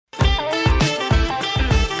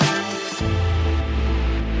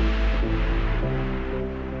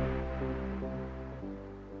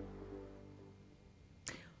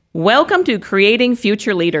Welcome to Creating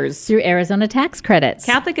Future Leaders through Arizona tax credits.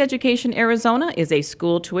 Catholic Education Arizona is a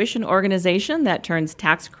school tuition organization that turns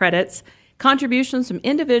tax credits, contributions from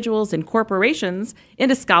individuals and corporations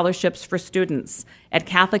into scholarships for students. At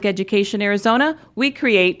Catholic Education Arizona, we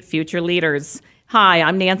create future leaders. Hi,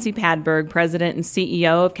 I'm Nancy Padberg, President and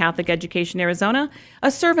CEO of Catholic Education Arizona,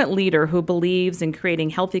 a servant leader who believes in creating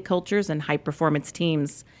healthy cultures and high-performance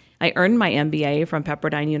teams. I earned my MBA from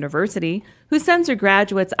Pepperdine University, who sends her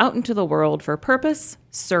graduates out into the world for purpose,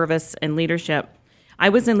 service, and leadership. I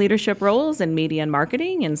was in leadership roles in media and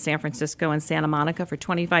marketing in San Francisco and Santa Monica for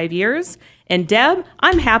 25 years. And Deb,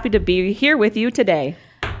 I'm happy to be here with you today.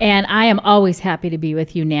 And I am always happy to be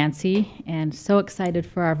with you, Nancy, and so excited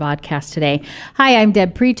for our vodcast today. Hi, I'm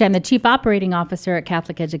Deb Preach. I'm the Chief Operating Officer at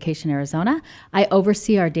Catholic Education Arizona. I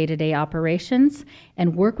oversee our day-to-day operations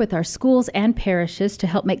and work with our schools and parishes to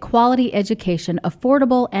help make quality education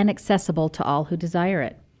affordable and accessible to all who desire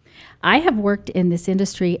it. I have worked in this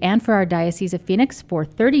industry and for our Diocese of Phoenix for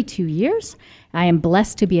 32 years. I am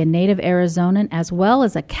blessed to be a native Arizonan as well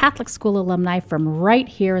as a Catholic school alumni from right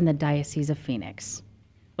here in the Diocese of Phoenix.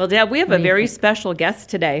 Well, Deb, we have a very special guest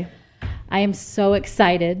today. I am so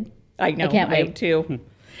excited. I know. I can't wait. I am too.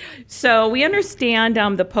 So we understand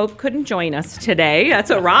the Pope couldn't join us today. That's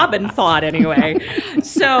what Robin thought anyway.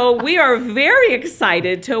 So we are very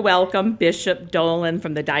excited to welcome Bishop Dolan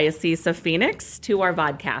from the Diocese of Phoenix to our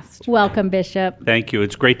vodcast. Welcome, Bishop. Thank you.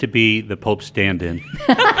 It's great to be the Pope's stand-in.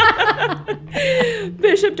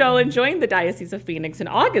 Bishop Dolan joined the Diocese of Phoenix in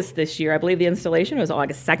August this year. I believe the installation was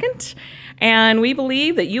August 2nd. And we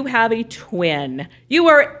believe that you have a twin. You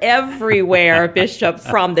are everywhere, Bishop,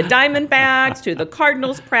 from the Diamondbacks to the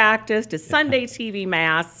Cardinals practice to Sunday TV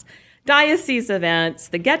Mass, diocese events.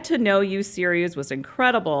 The Get to Know You series was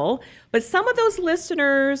incredible, but some of those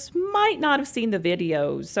listeners might not have seen the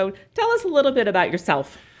videos. So tell us a little bit about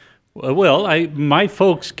yourself. Well, my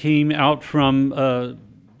folks came out from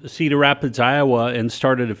Cedar Rapids, Iowa, and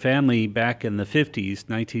started a family back in the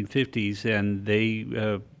 1950s, and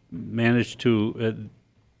they managed to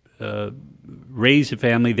raise a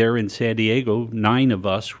family there in San Diego. 9 of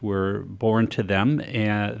us were born to them,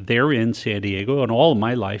 and they're in San Diego, and all of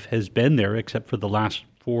my life has been there except for the last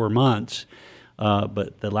 4 months.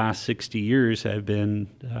 But the last 60 years I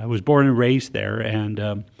was born and raised there,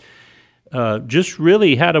 and just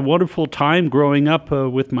really had a wonderful time growing up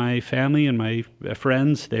with my family and my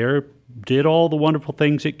friends there. Did all the wonderful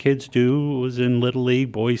things that kids do. Was in Little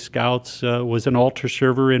League, Boy Scouts, was an altar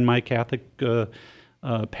server in my Catholic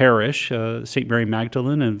parish, St. Mary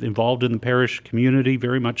Magdalene, and involved in the parish community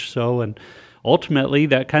very much so. And ultimately,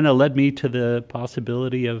 that kind of led me to the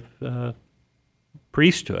possibility of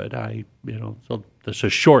priesthood. So that's a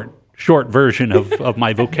short version of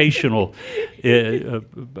my vocational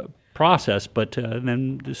process, but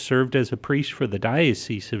then served as a priest for the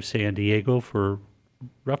Diocese of San Diego for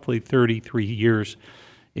roughly 33 years,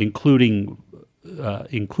 included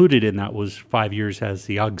in that was 5 years as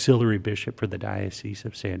the auxiliary bishop for the Diocese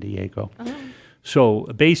of San Diego. Oh. So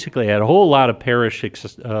basically, I had a whole lot of parish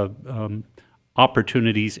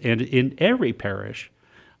opportunities, and in every parish,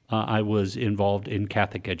 I was involved in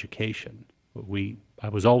Catholic education. I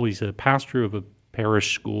was always a pastor of a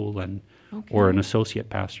parish school or an associate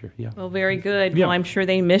pastor. Yeah. Well, very good. Yeah. Well, I'm sure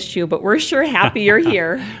they missed you, but we're sure happy you're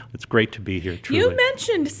here. It's great to be here, truly. You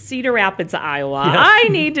mentioned Cedar Rapids, Iowa. Yes. I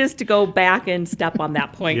need just to go back and step on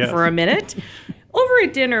that point for a minute. Over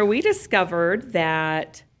at dinner, we discovered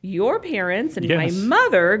that your parents and my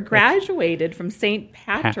mother graduated from St.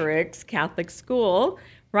 Patrick's Catholic School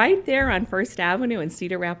right there on First Avenue in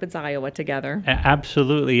Cedar Rapids, Iowa, together.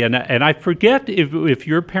 Absolutely, and I forget if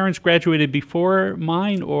your parents graduated before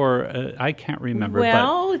mine or I can't remember.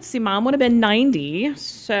 Well, let's see, Mom would have been 90,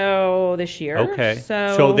 so this year. Okay,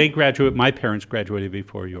 so my parents graduated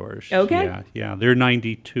before yours. Okay. Yeah, they're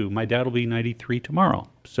 92. My dad will be 93 tomorrow,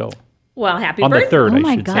 so... Well, happy birthday. On the 3rd, oh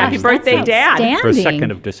my gosh, happy birthday, Dad. For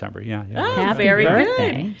 2nd of December, yeah. Oh, very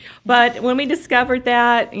good. But when we discovered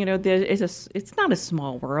that, it's not a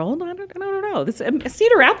small world. I don't know.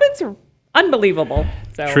 Cedar Rapids are unbelievable.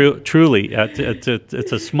 So. Truly.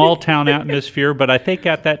 It's a small town atmosphere, but I think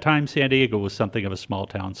at that time San Diego was something of a small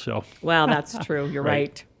town. So. Well, that's true. You're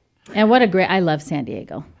right. And I love San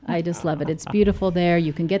Diego. I just love it. It's beautiful there.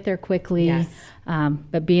 You can get there quickly. Yes.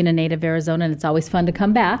 But being a native Arizonan, it's always fun to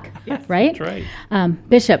come back, yes, right? That's right.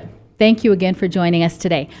 Bishop, thank you again for joining us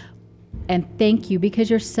today. And thank you because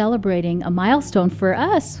you're celebrating a milestone for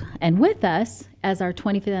us and with us as our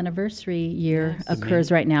 25th anniversary year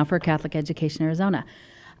occurs right now for Catholic Education Arizona.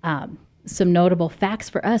 Some notable facts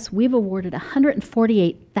for us. We've awarded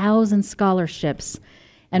 148,000 scholarships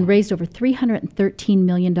and raised over $313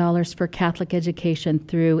 million for Catholic education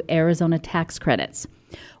through Arizona tax credits.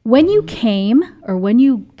 When you came, or when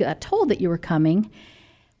you got told that you were coming,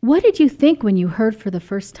 what did you think when you heard for the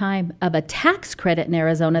first time of a tax credit in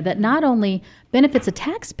Arizona that not only benefits a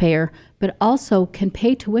taxpayer, but also can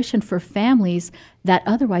pay tuition for families that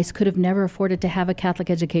otherwise could have never afforded to have a Catholic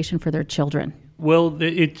education for their children? Well,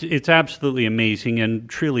 it's absolutely amazing and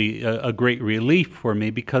truly a great relief for me,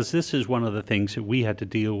 because this is one of the things that we had to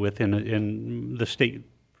deal with in the state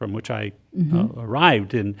from which I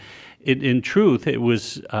arrived. And in truth, it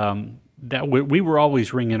was that we were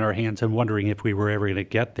always wringing our hands and wondering if we were ever going to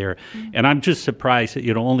get there. And I'm just surprised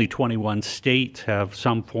that only 21 states have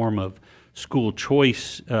some form of school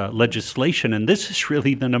choice legislation, and this is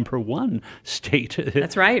really the number one state.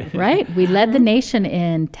 That's right. Right. We led the nation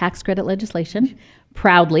in tax credit legislation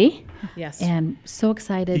proudly. Yes. And so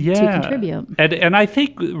excited to contribute. And I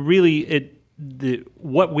think really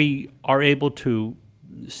what we are able to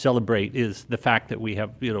celebrate is the fact that we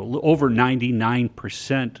have over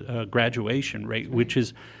 99% graduation rate, which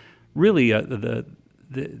is really the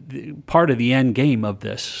part of the end game of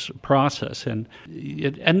this process, and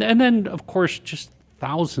then of course just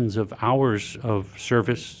thousands of hours of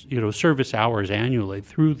service, service hours annually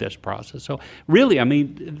through this process. So really, I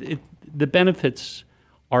mean, the benefits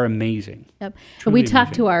are amazing. Yep. We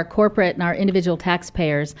talk to our corporate and our individual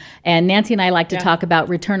taxpayers, and Nancy and I like to talk about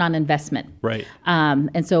return on investment. Right.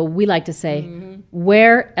 And so we like to say,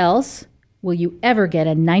 where else will you ever get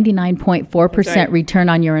a 99.4% return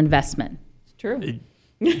on your investment? It's true.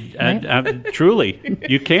 Truly,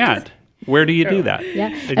 you can't. Where do you do that?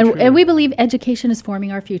 Yeah, and we believe education is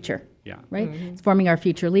forming our future. Yeah. Right? It's forming our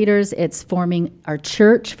future leaders. It's forming our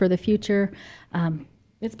church for the future.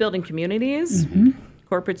 It's building communities,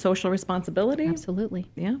 corporate social responsibility. Absolutely.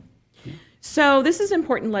 Yeah. So this is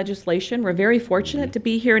important legislation. We're very fortunate to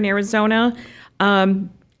be here in Arizona.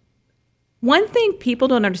 One thing people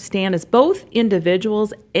don't understand is both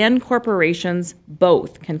individuals and corporations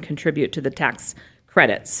both can contribute to the tax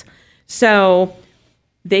credits. So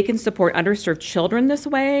they can support underserved children this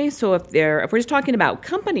way. So if we're just talking about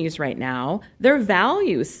companies right now, their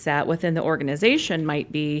values set within the organization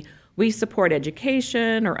might be, we support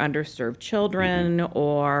education or underserved children,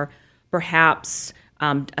 or perhaps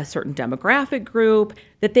a certain demographic group,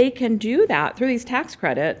 that they can do that through these tax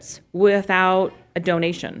credits without a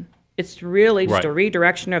donation. It's really just a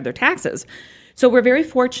redirection of their taxes. So we're very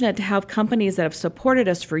fortunate to have companies that have supported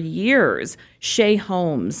us for years: Shea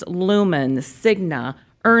Homes, Lumen, Cigna,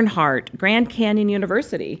 Earnhardt, Grand Canyon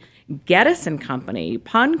University, Geddes and Company,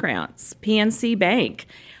 Pond Grants, PNC Bank.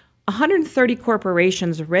 130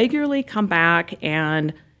 corporations regularly come back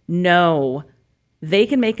and know they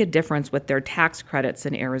can make a difference with their tax credits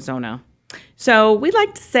in Arizona. So we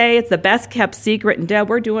like to say it's the best kept secret, and Deb,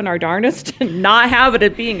 we're doing our darndest to not have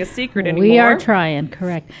it being a secret anymore. We are trying,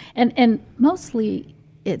 correct. And mostly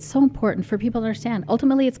it's so important for people to understand.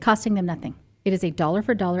 Ultimately, it's costing them nothing. It is a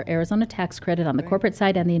dollar-for-dollar Arizona tax credit on the corporate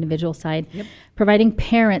side and the individual side, providing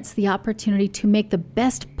parents the opportunity to make the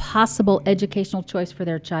best possible educational choice for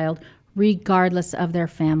their child, regardless of their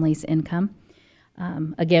family's income.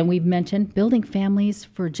 Again, we've mentioned building families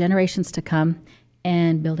for generations to come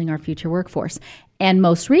and building our future workforce. And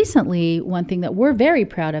most recently, one thing that we're very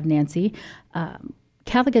proud of, Nancy,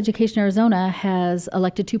 Catholic Education Arizona has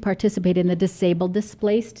elected to participate in the Disabled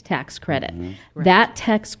Displaced Tax Credit. Right. That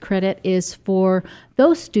tax credit is for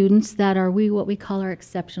those students that are what we call our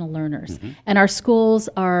exceptional learners. And our schools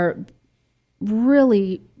are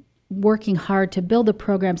really working hard to build the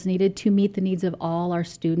programs needed to meet the needs of all our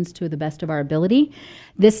students to the best of our ability.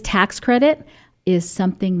 This tax credit is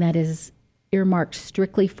something that is earmarked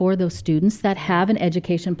strictly for those students that have an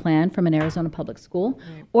education plan from an Arizona public school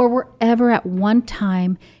or were ever at one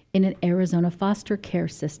time in an Arizona foster care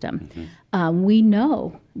system. We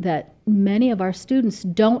know that many of our students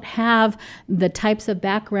don't have the types of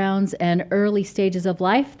backgrounds and early stages of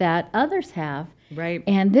life that others have. Right.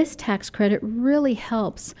 And this tax credit really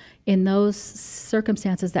helps in those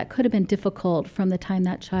circumstances that could have been difficult from the time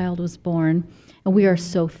that child was born. And we are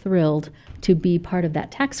so thrilled to be part of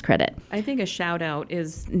that tax credit. I think a shout out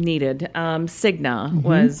is needed. Cigna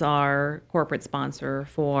was our corporate sponsor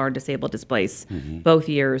for Disabled Displaced both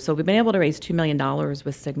years. So we've been able to raise $2 million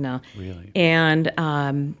with Cigna. Really? And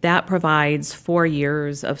that provides 4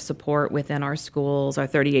 years of support within our schools, our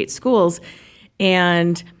 38 schools.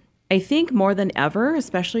 And I think more than ever,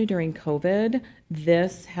 especially during COVID,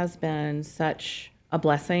 this has been such a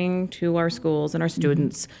blessing to our schools and our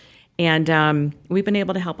students. And we've been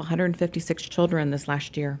able to help 156 children this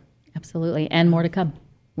last year. Absolutely. And more to come.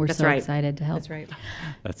 We're That's so right. excited to help. That's right.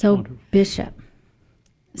 That's so, wonderful. Bishop,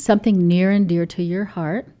 something near and dear to your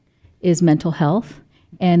heart is mental health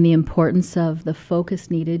and the importance of the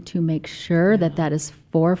focus needed to make sure that that is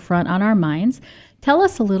forefront on our minds. Tell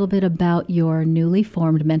us a little bit about your newly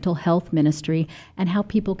formed mental health ministry and how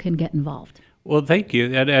people can get involved. Well, thank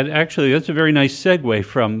you. And actually, that's a very nice segue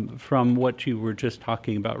from what you were just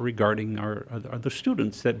talking about regarding the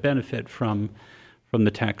students that benefit from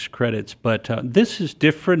the tax credits. But this is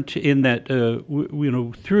different in that,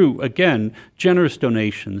 through, again, generous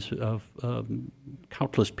donations of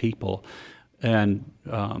countless people and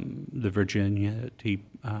the Virginia T.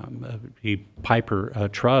 Piper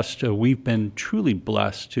Trust, we've been truly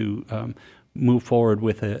blessed to move forward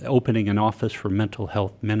with opening an office for mental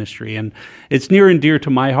health ministry. And it's near and dear to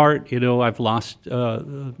my heart. I've lost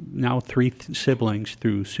now 3 siblings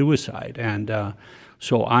through suicide. And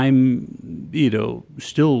so I'm,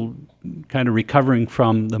 still kind of recovering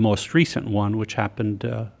from the most recent one, which happened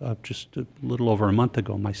just a little over a month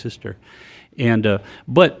ago, my sister. And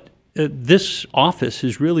but this office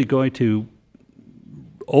is really going to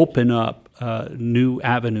open up new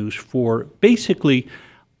avenues for basically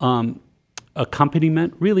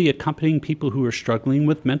accompanying people who are struggling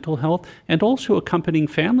with mental health, and also accompanying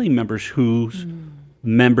family members whose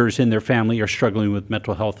members in their family are struggling with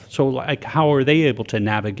mental health. So, like, how are they able to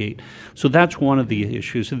navigate? So that's one of the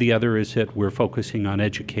issues. The other is that we're focusing on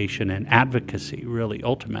education and advocacy, really,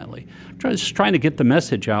 ultimately. Just trying to get the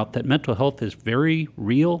message out that mental health is very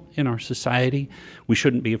real in our society. We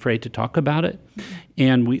shouldn't be afraid to talk about it.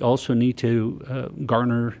 And we also need to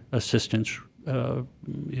garner assistance from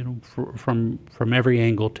every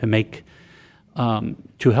angle to make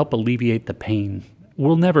to help alleviate the pain.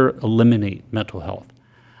 We'll never eliminate mental health,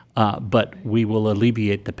 but we will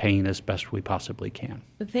alleviate the pain as best we possibly can.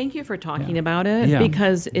 Thank you for talking about it,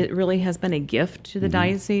 because it really has been a gift to the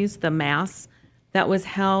diocese. The Mass that was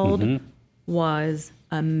held was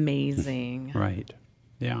amazing. Right.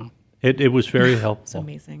 Yeah. It was very helpful. It's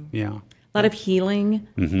amazing. Yeah. A lot of healing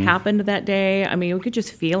happened that day. I mean, we could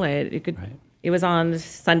just feel it. It was on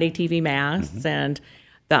Sunday TV Mass, and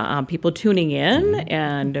the people tuning in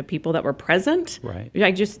and people that were present. Right.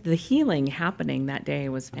 Like, just the healing happening that day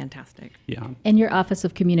was fantastic. Yeah. And your Office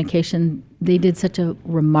of Communication, they did such a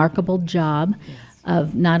remarkable job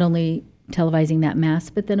of not only televising that Mass,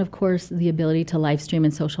 but then, of course, the ability to live stream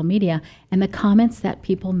in social media. And the comments that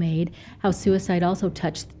people made, how suicide also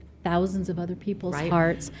touched thousands of other people's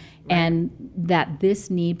hearts, and that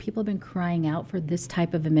this need, people have been crying out for this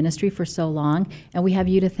type of a ministry for so long, and we have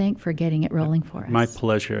you to thank for getting it rolling for us. My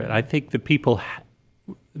pleasure. I think the people,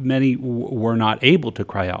 many were not able to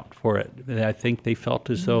cry out for it. I think they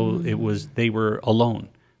felt as though they were alone,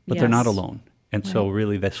 but they're not alone. And so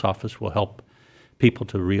really this office will help people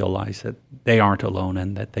to realize that they aren't alone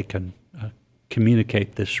and that they can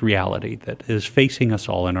communicate this reality that is facing us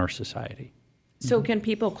all in our society. So can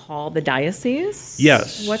people call the diocese?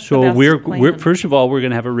 Yes. What's so the best we're plan? First of all, we're going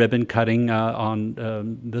to have a ribbon cutting on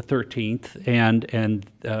the 13th, and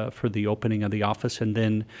for the opening of the office, and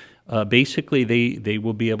then basically they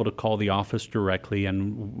will be able to call the office directly,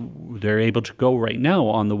 and they're able to go right now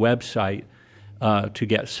on the website to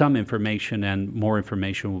get some information, and more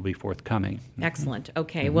information will be forthcoming. Excellent.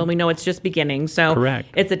 Okay. Well, we know it's just beginning, so Correct.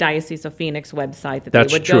 It's the Diocese of Phoenix website that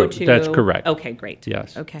That's they would true. go to. That's correct. Okay, great.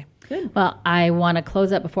 Yes. Okay, good. Well, I want to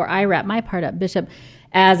close up before I wrap my part up. Bishop,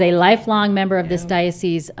 as a lifelong member of this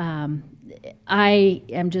diocese, I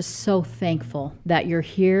am just so thankful that you're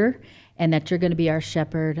here and that you're going to be our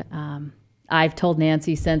shepherd. I've told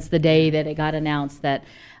Nancy since the day that it got announced that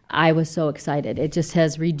I was so excited. It just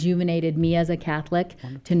has rejuvenated me as a Catholic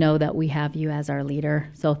to know that we have you as our leader.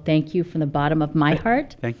 So thank you from the bottom of my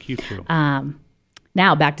heart. Thank you, too.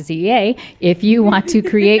 Now back to CEA. If you want to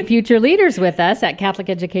create future leaders with us at Catholic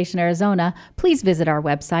Education Arizona, please visit our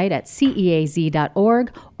website at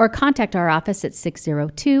ceaz.org or contact our office at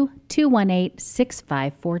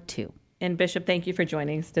 602-218-6542. And Bishop, thank you for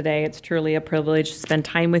joining us today. It's truly a privilege to spend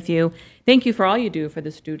time with you. Thank you for all you do for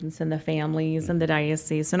the students and the families and the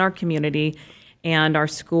diocese and our community and our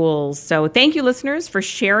schools. So thank you, listeners, for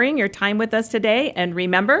sharing your time with us today. And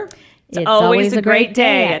remember, it's always a great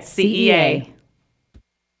day at CEA.